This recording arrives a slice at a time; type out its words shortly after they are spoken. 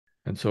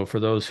And so for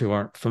those who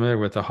aren't familiar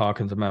with the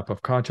Hawkins map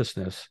of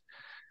consciousness,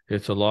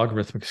 it's a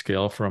logarithmic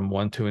scale from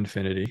 1 to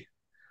infinity,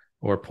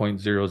 or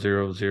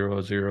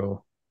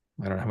 0.0000,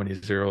 I don't know how many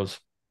zeros,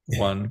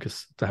 one,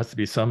 because there has to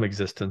be some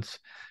existence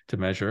to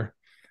measure.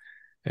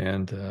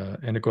 And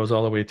it goes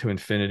all the way to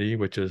infinity,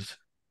 which is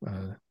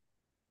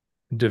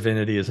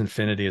divinity is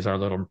infinity, is our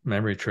little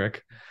memory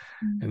trick.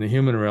 In the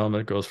human realm,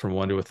 it goes from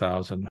 1 to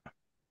 1,000.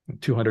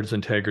 200 is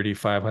integrity,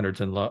 500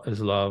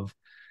 is love,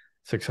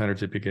 600 is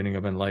the beginning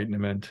of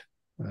enlightenment.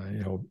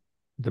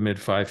 The mid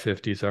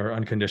 550s are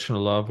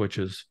unconditional love, which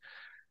is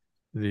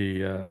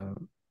the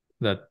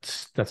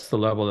that's the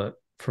level that,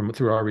 from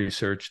through our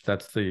research,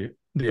 that's the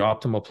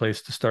optimal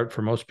place to start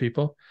for most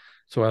people.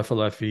 So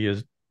FLFE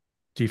is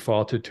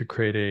defaulted to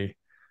create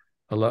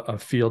a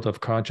field of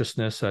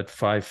consciousness at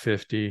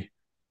 550,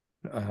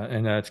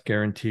 and that's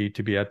guaranteed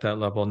to be at that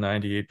level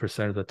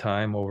 98% of the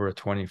time over a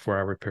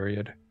 24-hour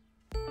period.